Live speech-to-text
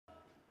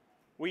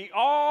We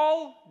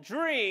all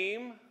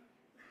dream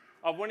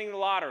of winning the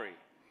lottery.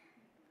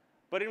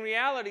 But in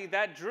reality,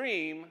 that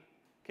dream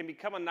can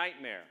become a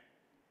nightmare.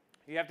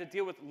 You have to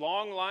deal with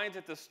long lines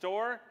at the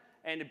store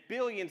and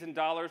billions in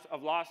dollars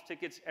of lost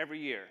tickets every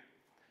year.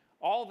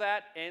 All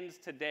that ends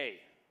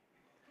today.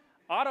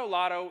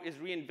 AutoLotto is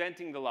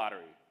reinventing the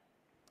lottery.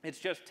 It's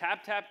just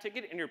tap, tap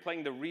ticket, and you're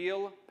playing the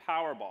real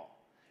Powerball.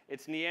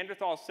 It's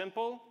Neanderthal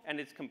simple, and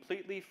it's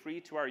completely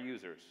free to our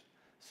users.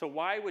 So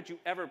why would you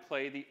ever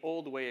play the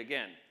old way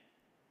again?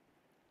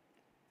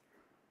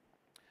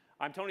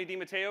 I'm Tony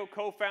DiMatteo,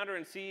 co-founder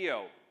and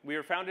CEO. We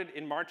were founded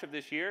in March of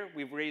this year.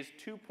 We've raised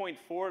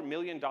 $2.4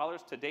 million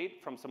to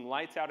date from some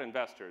lights-out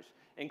investors,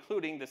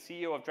 including the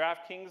CEO of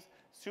DraftKings,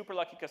 Super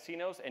Lucky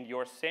Casinos, and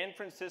your San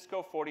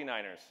Francisco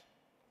 49ers.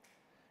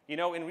 You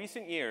know, in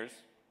recent years,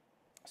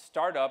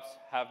 startups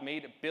have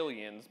made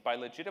billions by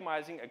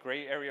legitimizing a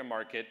gray area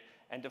market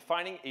and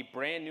defining a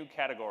brand new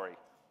category,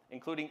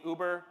 including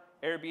Uber,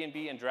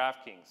 Airbnb, and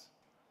DraftKings.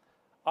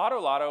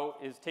 AutoLotto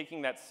is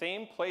taking that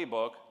same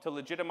playbook to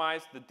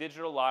legitimize the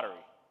digital lottery.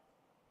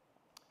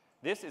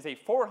 This is a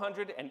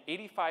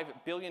 $485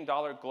 billion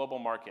global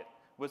market,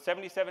 with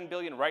 $77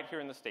 billion right here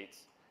in the States.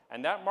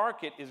 And that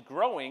market is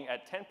growing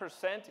at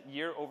 10%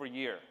 year over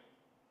year.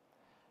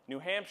 New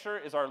Hampshire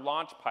is our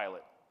launch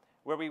pilot,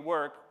 where we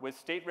work with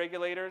state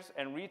regulators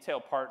and retail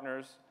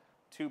partners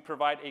to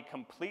provide a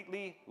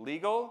completely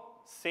legal,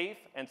 safe,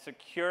 and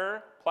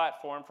secure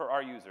platform for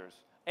our users.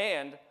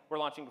 And we're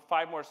launching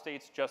 5 more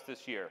states just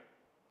this year.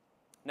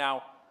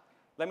 Now,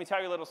 let me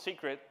tell you a little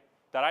secret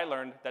that I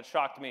learned that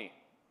shocked me.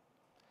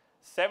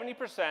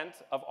 70%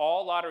 of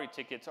all lottery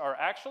tickets are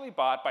actually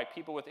bought by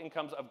people with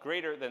incomes of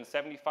greater than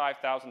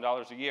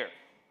 $75,000 a year.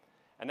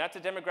 And that's a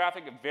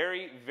demographic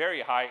very,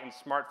 very high in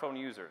smartphone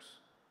users.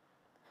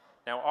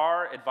 Now,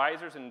 our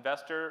advisors and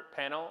investor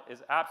panel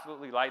is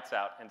absolutely lights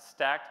out and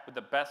stacked with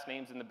the best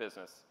names in the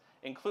business,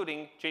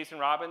 including Jason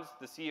Robbins,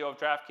 the CEO of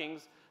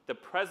DraftKings, the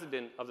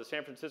president of the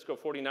San Francisco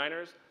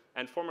 49ers,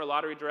 and former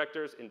lottery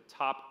directors in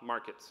top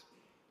markets.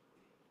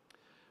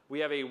 We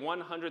have a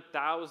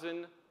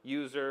 100,000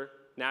 user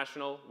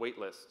national wait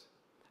list,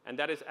 and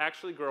that is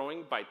actually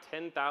growing by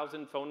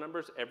 10,000 phone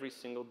numbers every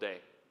single day.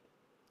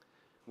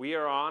 We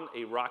are on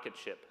a rocket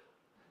ship.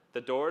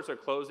 The doors are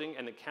closing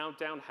and the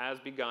countdown has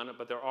begun,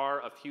 but there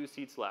are a few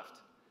seats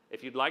left.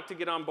 If you'd like to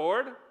get on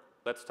board,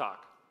 let's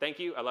talk. Thank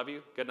you, I love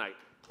you, good night.